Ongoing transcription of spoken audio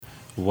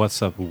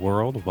What's up,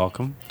 world?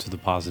 Welcome to the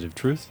Positive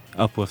Truth,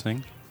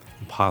 uplifting,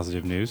 and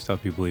positive news to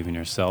help you believe in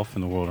yourself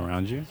and the world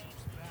around you.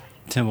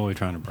 Tim, what are we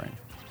trying to bring?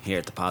 Here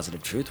at The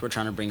Positive Truth, we're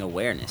trying to bring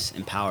awareness,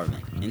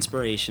 empowerment,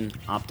 inspiration,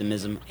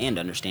 optimism, and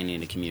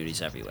understanding to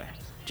communities everywhere.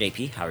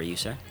 JP, how are you,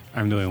 sir?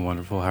 I'm doing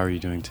wonderful. How are you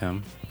doing,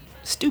 Tim?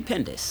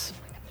 Stupendous.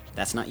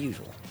 That's not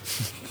usual.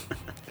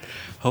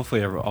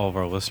 Hopefully, all of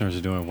our listeners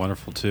are doing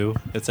wonderful too.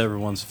 It's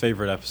everyone's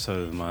favorite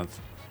episode of the month,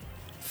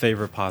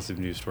 favorite positive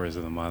news stories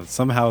of the month.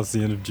 Somehow it's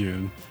the end of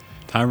June.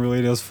 Time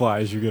really does fly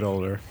as you get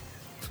older.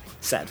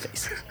 Sad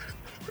face.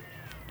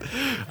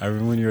 I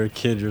remember when you were a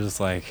kid, you're just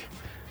like,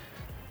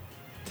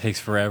 takes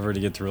forever to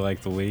get through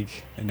like the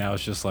week, and now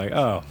it's just like,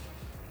 oh,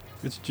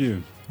 it's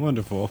June.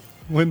 Wonderful.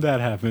 When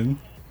that happened?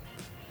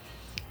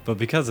 But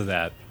because of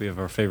that, we have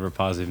our favorite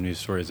positive news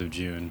stories of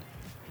June.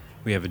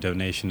 We have a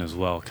donation as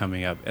well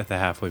coming up at the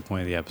halfway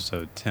point of the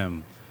episode.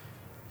 Tim,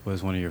 what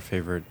is one of your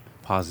favorite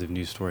positive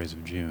news stories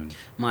of June?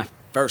 My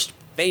first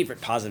favorite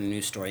positive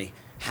news story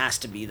has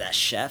to be that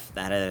chef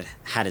that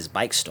had his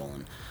bike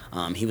stolen.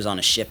 He was on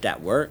a shift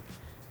at work,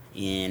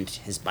 and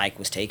his bike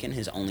was taken,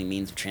 his only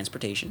means of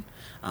transportation.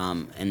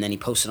 And then he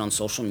posted on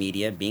social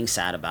media being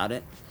sad about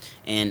it.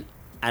 And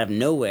out of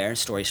nowhere,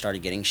 story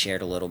started getting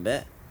shared a little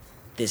bit.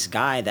 This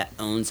guy that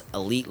owns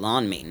Elite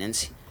Lawn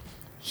Maintenance,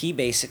 he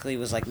basically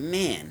was like,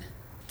 man,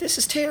 this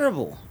is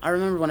terrible. I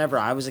remember whenever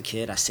I was a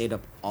kid, I saved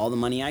up all the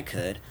money I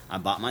could. I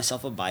bought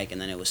myself a bike,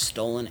 and then it was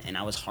stolen, and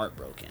I was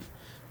heartbroken.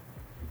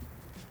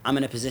 I'm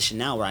in a position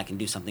now where I can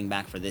do something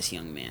back for this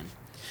young man.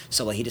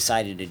 So what he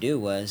decided to do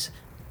was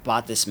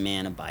bought this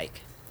man a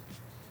bike,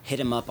 hit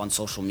him up on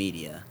social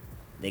media.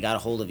 They got a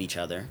hold of each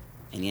other,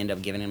 and he ended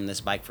up giving him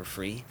this bike for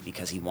free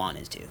because he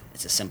wanted to.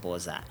 It's as simple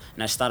as that.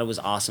 And I just thought it was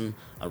awesome,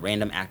 a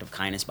random act of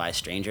kindness by a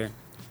stranger.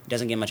 It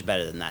doesn't get much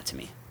better than that to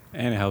me.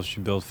 And it helps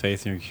you build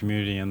faith in your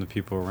community and the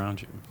people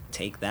around you.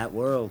 Take that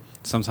world.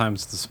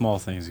 Sometimes the small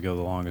things go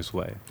the longest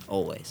way.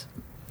 Always.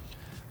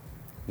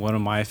 One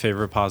of my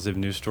favorite positive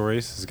news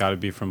stories has got to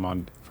be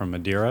from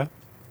Madeira.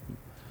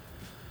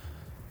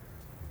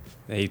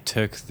 They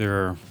took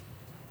their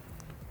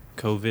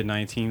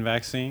COVID-19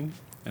 vaccine,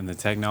 and the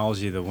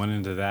technology that went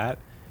into that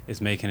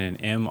is making an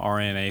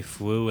mRNA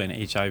flu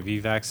and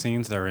HIV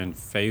vaccines that are in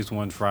phase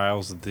 1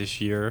 trials this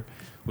year,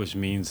 which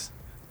means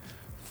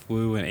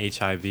flu and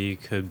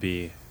HIV could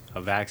be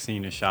a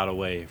vaccine a shot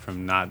away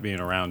from not being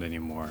around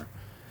anymore.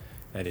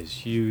 That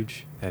is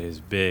huge. That is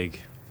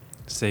big.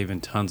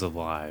 Saving tons of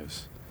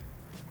lives.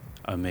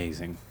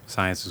 Amazing.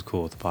 Science is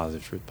cool with the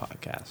Positive Truth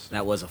Podcast.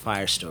 That was a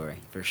fire story,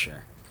 for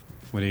sure.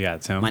 What do you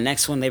got, Tim? My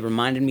next one, they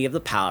reminded me of the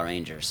Power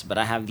Rangers, but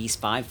I have these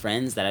 5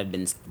 friends that have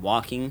been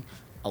walking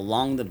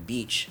along the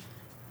beach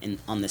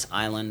on this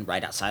island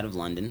right outside of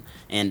London,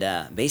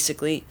 and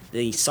basically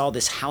they saw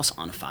this house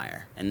on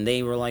fire, and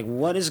they were like,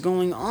 what is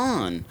going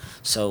on?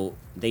 So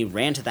they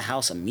ran to the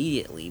house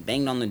immediately,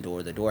 banged on the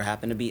door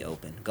happened to be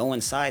open. Go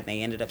inside, and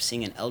they ended up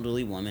seeing an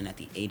elderly woman at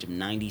the age of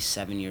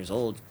 97 years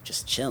old,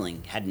 just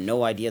chilling, had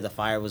no idea the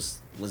fire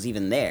was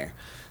even there.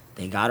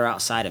 They got her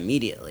outside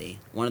immediately.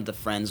 One of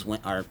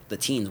the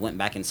teens went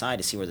back inside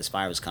to see where this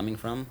fire was coming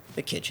from,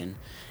 the kitchen.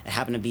 It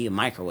happened to be a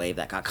microwave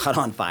that got caught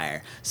on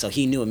fire. So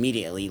he knew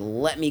immediately,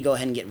 let me go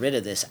ahead and get rid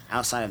of this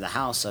outside of the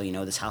house so,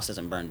 this house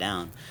doesn't burn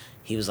down.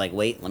 He was like,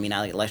 wait, let me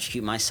not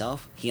electrocute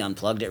myself. He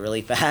unplugged it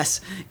really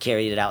fast,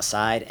 carried it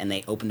outside, and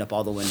they opened up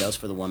all the windows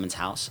for the woman's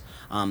house.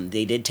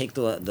 They did take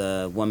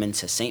the woman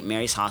to St.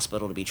 Mary's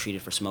Hospital to be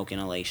treated for smoke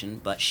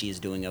inhalation, but she is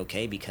doing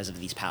okay because of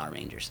these Power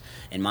Rangers.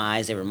 In my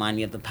eyes, they remind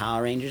me of the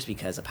Power Rangers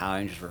because the Power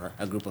Rangers were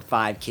a group of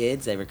 5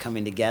 kids. They were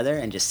coming together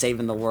and just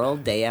saving the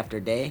world day after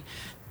day.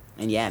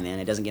 And yeah, man,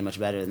 it doesn't get much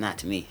better than that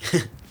to me.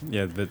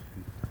 Yeah, but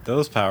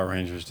those Power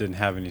Rangers didn't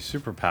have any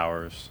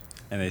superpowers,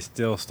 and they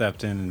still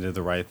stepped in and did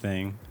the right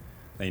thing.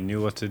 They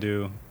knew what to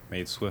do,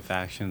 made swift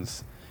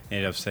actions,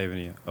 ended up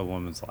saving a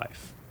woman's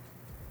life.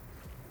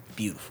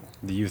 Beautiful.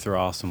 The youth are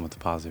awesome with the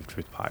Positive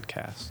Truth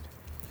Podcast.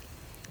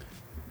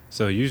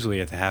 So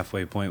usually at the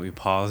halfway point, we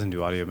pause and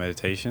do audio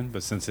meditation,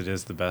 but since it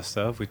is the best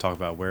of, we talk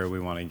about where we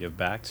want to give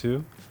back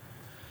to.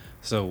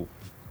 So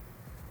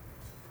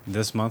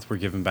this month, we're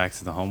giving back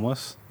to the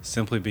homeless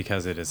simply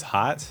because it is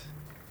hot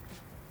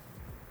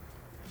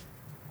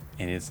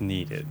and it's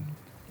needed.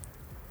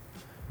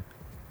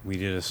 We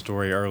did a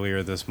story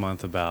earlier this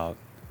month about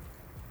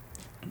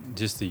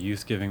just the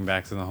youth giving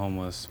back to the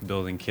homeless,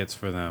 building kits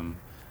for them,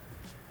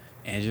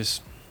 and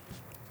just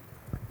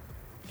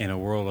in a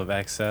world of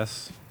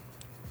excess,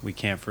 we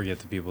can't forget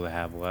the people that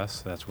have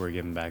less. So that's what we're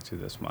giving back to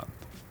this month.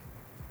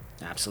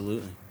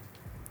 Absolutely.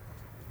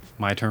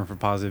 My turn for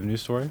positive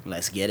news story?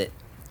 Let's get it.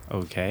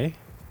 Okay.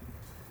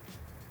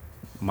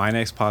 My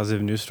next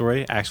positive news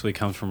story actually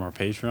comes from our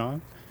Patreon,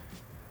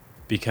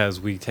 because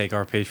we take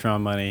our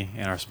Patreon money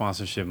and our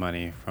sponsorship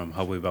money from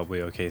Hubbly Bubbly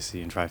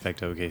OKC and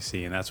Trifecta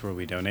OKC, and that's where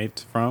we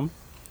donate from.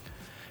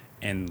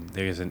 And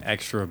there's an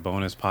extra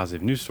bonus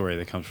positive news story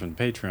that comes from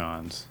the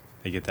Patreons.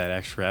 They get that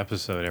extra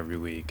episode every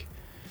week.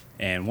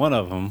 And one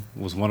of them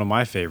was one of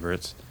my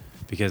favorites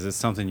because it's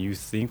something you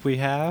think we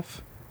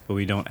have, but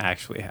we don't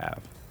actually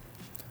have.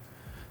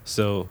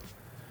 So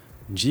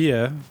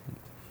Gia,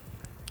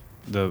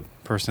 the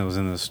person that was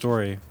in the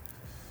story,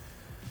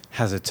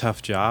 has a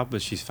tough job,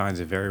 but she finds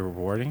it very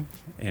rewarding,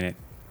 and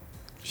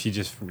she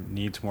just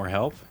needs more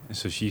help. And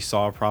so she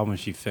saw a problem and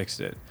she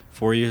fixed it.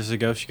 4 years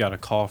ago, she got a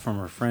call from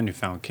her friend who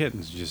found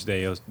kittens just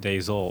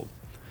days old.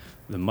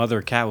 The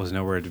mother cat was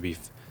nowhere to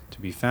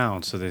be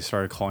found, so they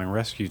started calling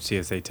rescue to see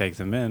if they take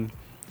them in.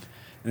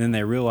 And then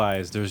they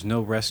realized there's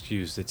no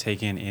rescues that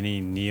take in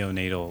any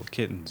neonatal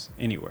kittens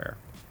anywhere.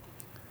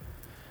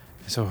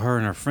 So her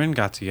and her friend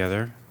got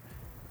together,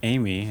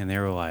 Amy, and they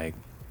were like,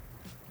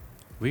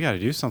 we got to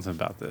do something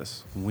about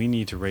this. We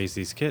need to raise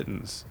these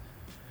kittens.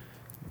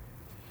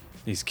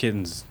 These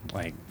kittens,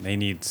 like, they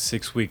need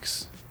 6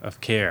 weeks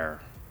of care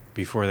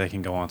before they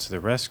can go on to the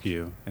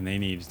rescue, and they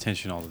need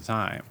attention all the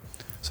time.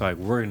 So, like,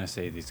 we're going to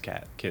save these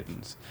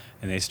kittens.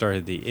 And they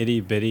started the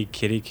Itty Bitty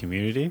Kitty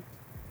Community.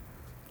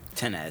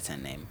 10 out of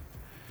 10 name.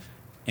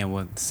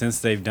 And since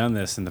they've done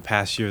this, in the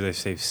past year, they've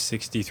saved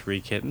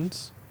 63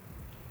 kittens.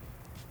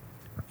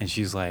 And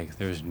she's like,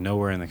 there's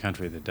nowhere in the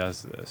country that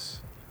does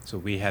this. So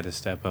we had to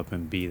step up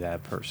and be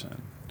that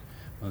person.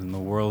 When the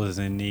world is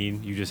in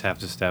need, you just have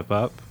to step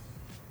up.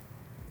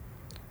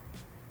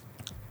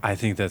 I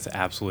think that's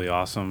absolutely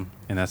awesome.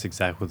 And that's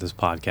exactly what this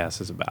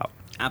podcast is about.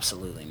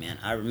 Absolutely, man.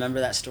 I remember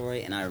that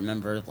story, and I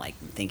remember like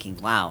thinking,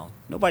 wow,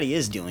 nobody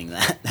is doing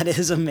that. That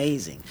is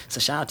amazing. So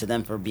shout out to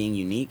them for being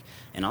unique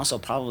and also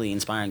probably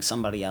inspiring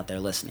somebody out there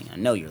listening. I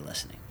know you're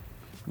listening.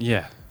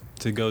 Yeah,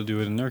 to go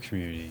do it in their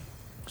community.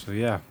 So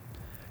yeah.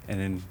 And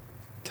then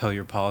tell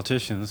your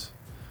politicians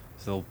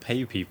so they'll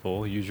pay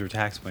people, use your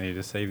tax money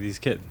to save these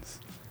kittens.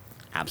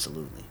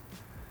 Absolutely.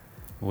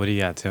 What do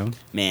you got, Tim?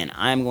 Man,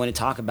 I'm going to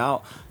talk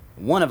about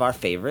one of our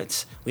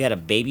favorites. We had a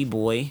baby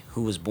boy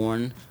who was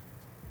born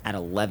at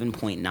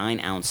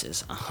 11.9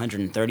 ounces,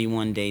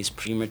 131 days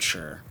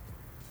premature,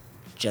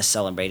 just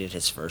celebrated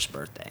his first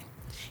birthday.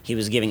 He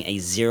was given a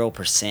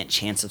 0%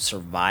 chance of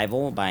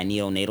survival by a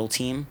neonatal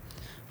team,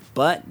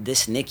 but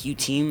this NICU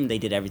team, they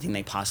did everything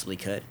they possibly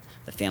could.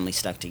 The family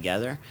stuck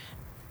together,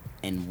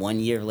 and 1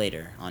 year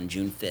later, on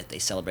June 5th, they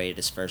celebrated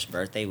his first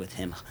birthday with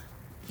him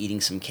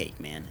eating some cake,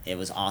 man. It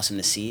was awesome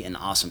to see, an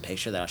awesome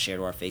picture that I'll share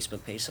to our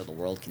Facebook page so the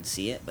world can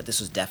see it, but this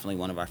was definitely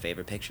one of our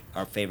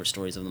favorite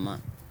stories of the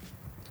month.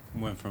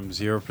 Went from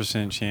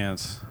 0%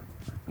 chance,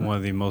 one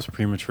of the most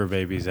premature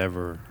babies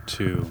ever,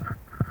 to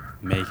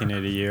making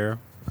it a year.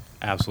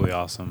 Absolutely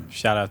awesome.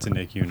 Shout out to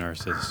NICU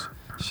nurses.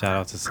 Shout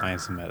out to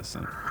science and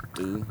medicine.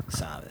 Tu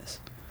sabes.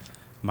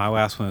 My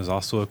last one is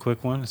also a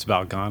quick one. It's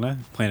about Ghana.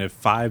 Planted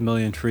 5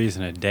 million trees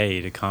in a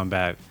day to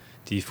combat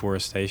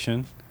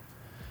deforestation.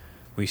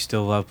 We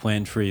still love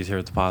planting trees here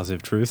at The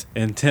Positive Truth.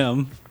 And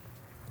Tim,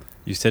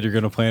 you said you're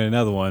going to plant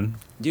another one.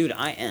 Dude,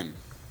 I am.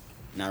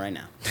 Not right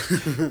now.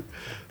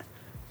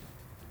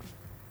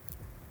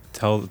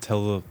 Tell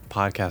the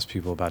podcast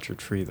people about your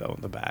tree, though,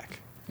 in the back.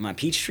 My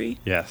peach tree?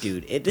 Yes.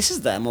 Dude, this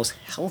is the most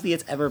healthy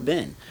it's ever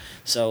been.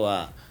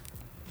 So,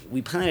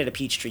 we planted a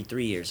peach tree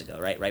 3 years ago,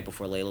 right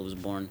before Layla was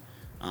born.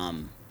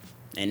 And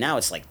now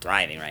it's like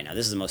thriving right now.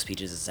 This is the most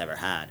peaches it's ever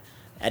had.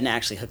 Edna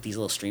actually hooked these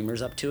little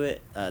streamers up to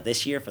it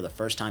this year for the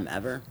first time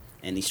ever.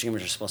 And these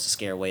streamers are supposed to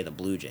scare away the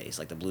blue jays.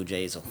 Like the blue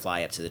jays will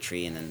fly up to the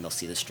tree and then they'll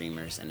see the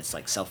streamers. And it's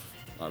like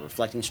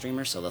self-reflecting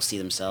streamers, so they'll see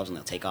themselves and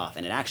they'll take off.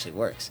 And it actually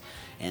works.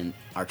 And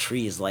our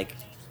tree is like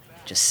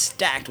just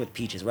stacked with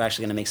peaches. We're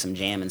actually going to make some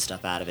jam and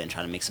stuff out of it and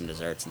try to make some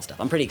desserts and stuff.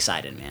 I'm pretty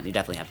excited, man. You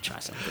definitely have to try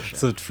some for sure.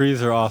 So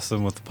trees are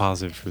awesome with the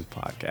Positive Truth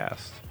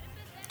podcast.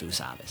 Tu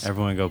sabes.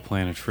 Everyone go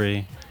plant a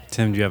tree.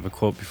 Tim, do you have a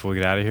quote before we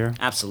get out of here?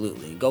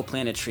 Absolutely. Go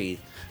plant a tree.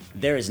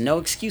 There is no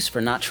excuse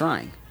for not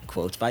trying.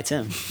 Quote by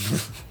Tim.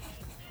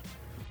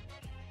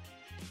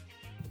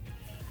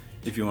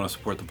 If you want to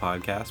support the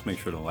podcast, make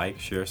sure to like,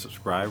 share,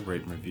 subscribe,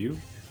 rate, and review.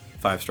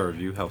 5-star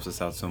review helps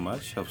us out so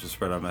much. Helps us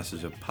spread our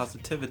message of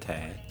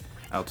positivity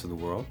out to the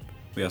world.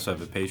 We also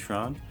have a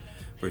Patreon,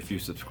 where if you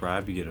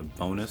subscribe, you get a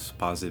bonus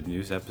positive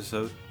news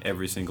episode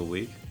every single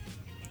week.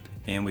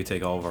 And we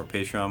take all of our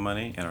Patreon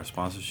money and our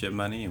sponsorship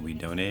money and we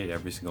donate it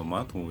every single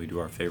month when we do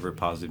our favorite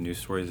positive news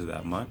stories of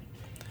that month.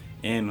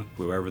 And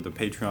wherever the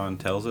Patreon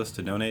tells us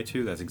to donate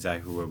to, that's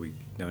exactly where we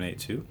donate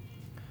to.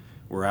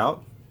 We're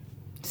out.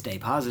 Stay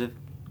positive.